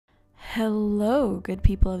Hello, good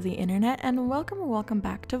people of the internet, and welcome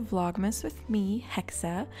back to Vlogmas with me,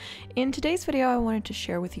 Hexa. In today's video, I wanted to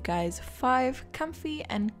share with you guys 5 comfy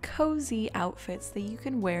and cozy outfits that you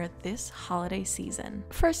can wear this holiday season.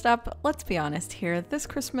 First up, let's be honest here, this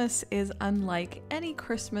Christmas is unlike any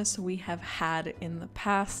Christmas we have had in the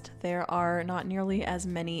past. There are not nearly as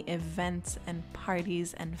many events and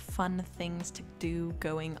parties and fun things to do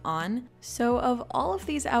going on. So of all of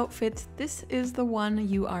these outfits, this is the one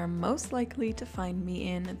you are most likely to find me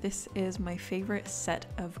in. This is my favorite set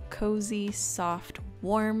of cozy, soft,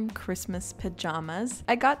 warm Christmas pajamas.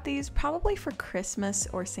 I got these probably for Christmas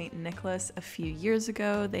or St. Nicholas a few years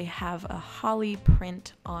ago. They have a holly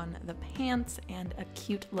print on the pants and a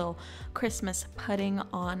cute little Christmas pudding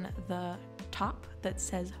on the top that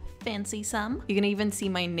says fancy some. You can even see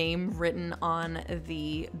my name written on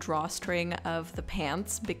the drawstring of the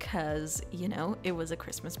pants because, you know, it was a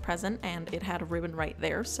Christmas present and it had a ribbon right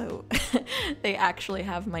there, so they actually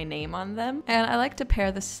have my name on them. And I like to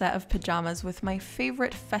pair this set of pajamas with my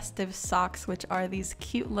favorite festive socks, which are these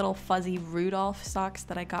cute little fuzzy Rudolph socks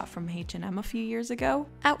that I got from H&M a few years ago.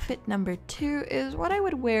 Outfit number 2 is what I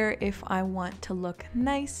would wear if I want to look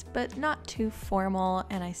nice but not too formal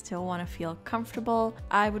and I still want to feel comfortable.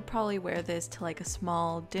 I would probably wear this to like a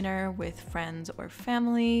small dinner with friends or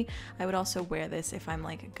family. I would also wear this if I'm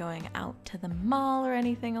like going out to the mall or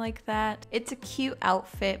anything like that. It's a cute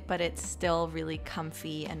outfit, but it's still really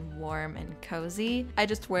comfy and warm and cozy. I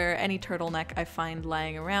just wear any turtleneck I find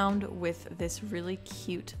lying around with this really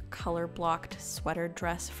cute color blocked sweater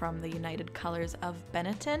dress from the United Colors of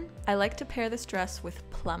Benetton. I like to pair this dress with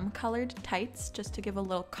plum colored tights just to give a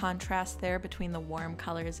little contrast there between the warm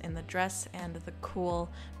colors in the dress and the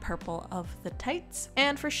cool purple of the tights.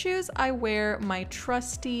 And for shoes, I wear my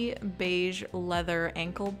trusty beige leather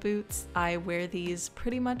ankle boots. I wear these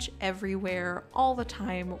pretty much everywhere all the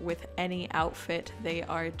time with any outfit. They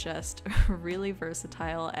are just really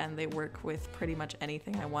versatile and they work with pretty much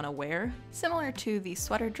anything I want to wear. Similar to the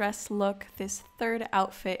sweater dress look, this third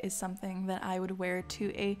outfit is something that I would wear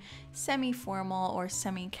to a semi-formal or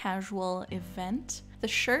semi-casual event. The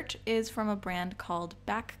shirt is from a brand called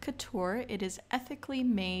Back Couture. It is ethically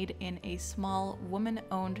made in a small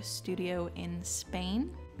woman-owned studio in Spain.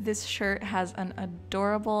 This shirt has an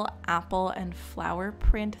adorable apple and flower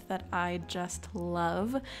print that I just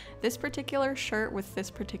love. This particular shirt with this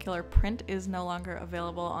particular print is no longer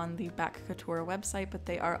available on the Back Couture website, but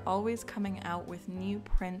they are always coming out with new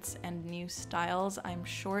prints and new styles. I'm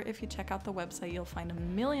sure if you check out the website, you'll find a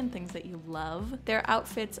million things that you love. Their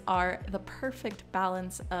outfits are the perfect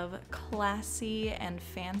balance of classy and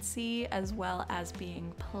fancy, as well as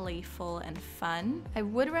being playful and fun. I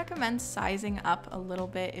would recommend sizing up a little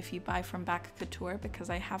bit if you buy from Back Couture because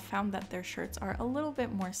I have found that their shirts are a little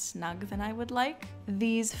bit more snug than I would like.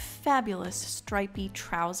 These fabulous stripy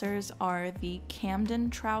trousers are the Camden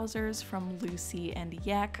trousers from Lucy and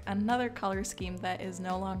Yak, another color scheme that is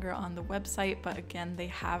no longer on the website, but again, they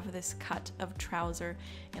have this cut of trouser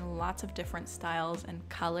in lots of different styles and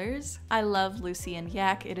colors. I love Lucy and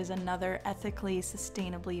Yak. It is another ethically,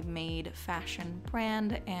 sustainably made fashion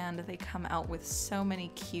brand, and they come out with so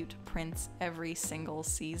many cute prints every single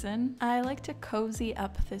season. I like to cozy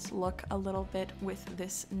up this look a little bit with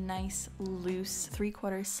this nice loose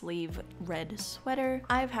 3/4 sleeve red sweater.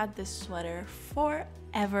 I've had this sweater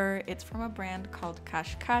forever. It's from a brand called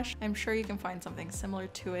Kash Kash. I'm sure you can find something similar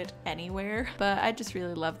to it anywhere, but I just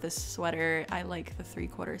really love this sweater. I like the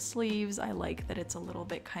 3/4 sleeves. I like that it's a little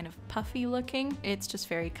bit kind of puffy looking. It's just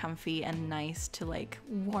very comfy and nice to like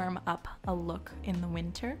warm up a look in the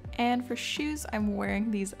winter. And for shoes, I'm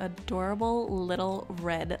wearing these adorable little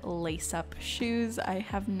red lace-up shoes. I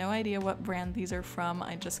have no idea what brand these are from.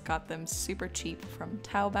 I just got them super cheap from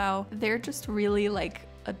Taobao. They're just really like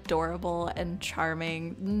adorable and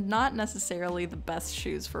charming. Not necessarily the best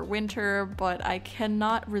shoes for winter, but I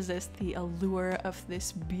cannot resist the allure of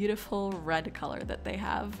this beautiful red color that they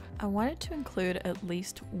have. I wanted to include at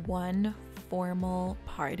least one formal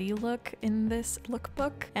party look in this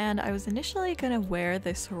lookbook, and I was initially gonna wear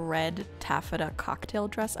this red taffeta cocktail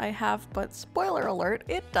dress I have, but spoiler alert,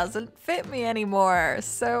 it doesn't fit me anymore.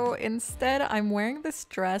 So instead, I'm wearing this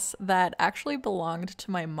dress that actually belonged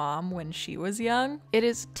to my mom when she was young. It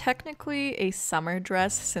is technically a summer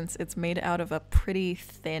dress since it's made out of a pretty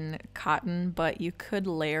thin cotton, but you could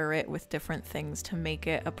layer it with different things to make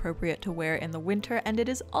it appropriate to wear in the winter, and it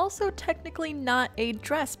is also technically not a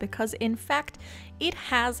dress because in fact it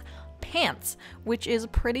has pants, which is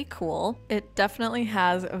pretty cool. It definitely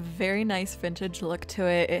has a very nice vintage look to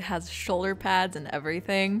it. It has shoulder pads and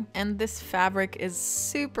everything. And this fabric is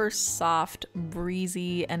super soft,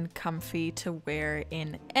 breezy, and comfy to wear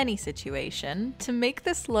in any situation. To make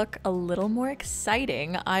this look a little more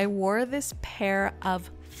exciting, I wore this pair of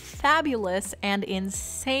fabulous and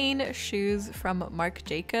insane shoes from Marc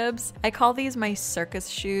Jacobs. I call these my circus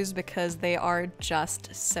shoes because they are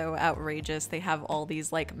just so outrageous. They have all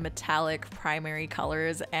these like metallic primary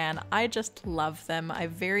colors and I just love them. I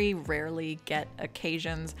very rarely get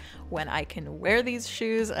occasions when I can wear these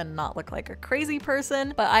shoes and not look like a crazy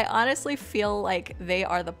person, but I honestly feel like they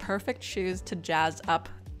are the perfect shoes to jazz up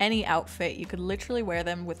any outfit. You could literally wear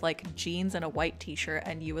them with like jeans and a white t-shirt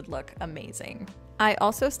and you would look amazing. I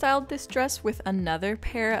also styled this dress with another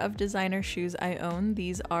pair of designer shoes I own.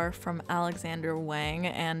 These are from Alexander Wang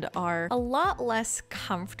and are a lot less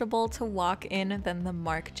comfortable to walk in than the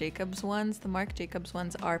Marc Jacobs ones. The Marc Jacobs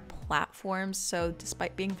ones are platforms, so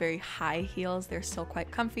despite being very high heels, they're still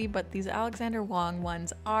quite comfy, but these Alexander Wang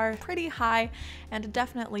ones are pretty high and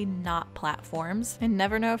definitely not platforms. I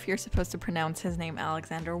never know if you're supposed to pronounce his name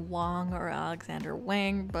Alexander Wang or Alexander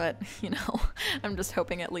Wang, but you know, I'm just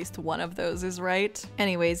hoping at least one of those is right.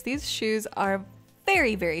 Anyways, these shoes are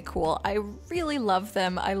very, very cool. I really love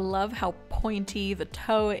them. I love how pointy the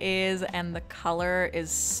toe is and the color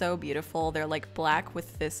is so beautiful. They're like black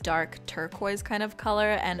with this dark turquoise kind of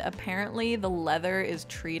color, and apparently the leather is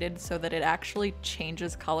treated so that it actually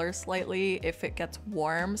changes color slightly if it gets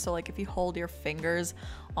warm. So like if you hold your fingers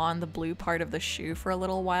on the blue part of the shoe for a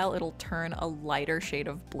little while, it'll turn a lighter shade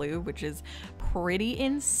of blue, which is pretty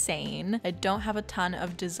insane. I don't have a ton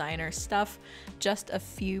of designer stuff, just a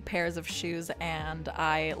few pairs of shoes, and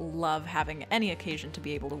I love having any occasion to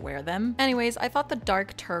be able to wear them. Anyways, I thought the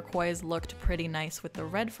dark turquoise looked pretty nice with the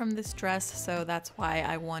red from this dress, so that's why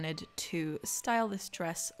I wanted to style this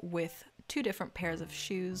dress with two different pairs of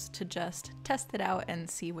shoes to just test it out and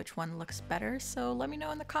see which one looks better. So let me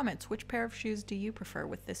know in the comments, which pair of shoes do you prefer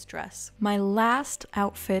with this dress? My last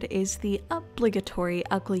outfit is the obligatory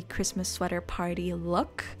ugly Christmas sweater party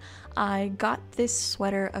look. I got this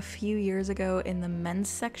sweater a few years ago in the men's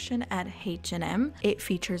section at H&M. It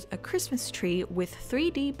features a Christmas tree with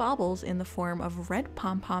 3D baubles in the form of red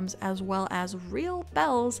pom-poms as well as real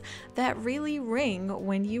bells that really ring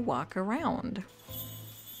when you walk around.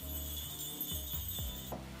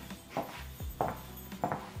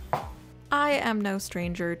 I am no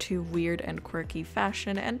stranger to weird and quirky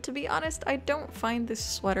fashion, and to be honest, I don't find this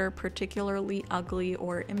sweater particularly ugly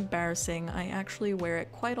or embarrassing. I actually wear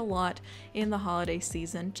it quite a lot in the holiday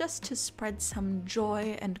season just to spread some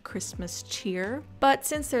joy and Christmas cheer. But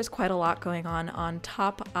since there's quite a lot going on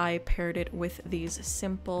top, I paired it with these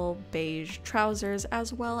simple beige trousers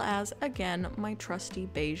as well as, again, my trusty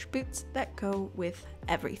beige boots that go with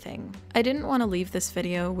everything. I didn't want to leave this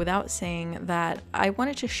video without saying that I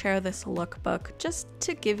wanted to share this lookbook just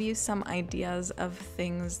to give you some ideas of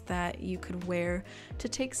things that you could wear to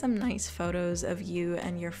take some nice photos of you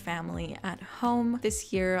and your family at home.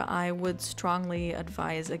 This year, I would strongly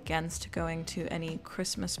advise against going to any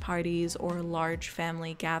Christmas parties or large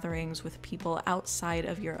family gatherings with people outside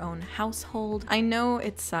of your own household. I know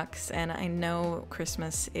it sucks, and I know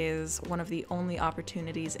Christmas is one of the only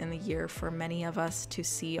opportunities in the year for many of us to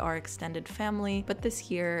see our extended family, but this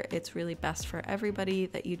year it's really best for everybody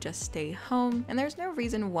that you just stay home, and there's no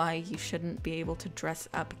reason why you shouldn't be able to dress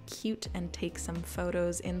up cute and take some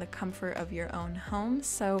photos in the comfort of your own home.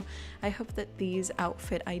 So I hope that these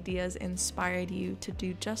outfit ideas inspired you to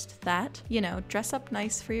do just that. You know, dress up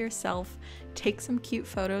nice for yourself, take some cute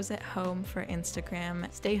photos at home for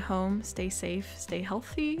Instagram, stay home, stay safe, stay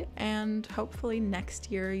healthy, and hopefully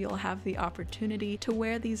next year you'll have the opportunity to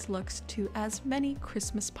wear these looks to as many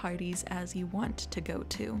Christmas parties as you want to go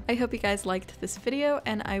to. I hope you guys liked this video,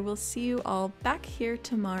 and I will see you all back here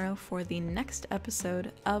tomorrow for the next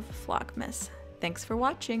episode of Vlogmas. Thanks for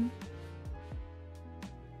watching!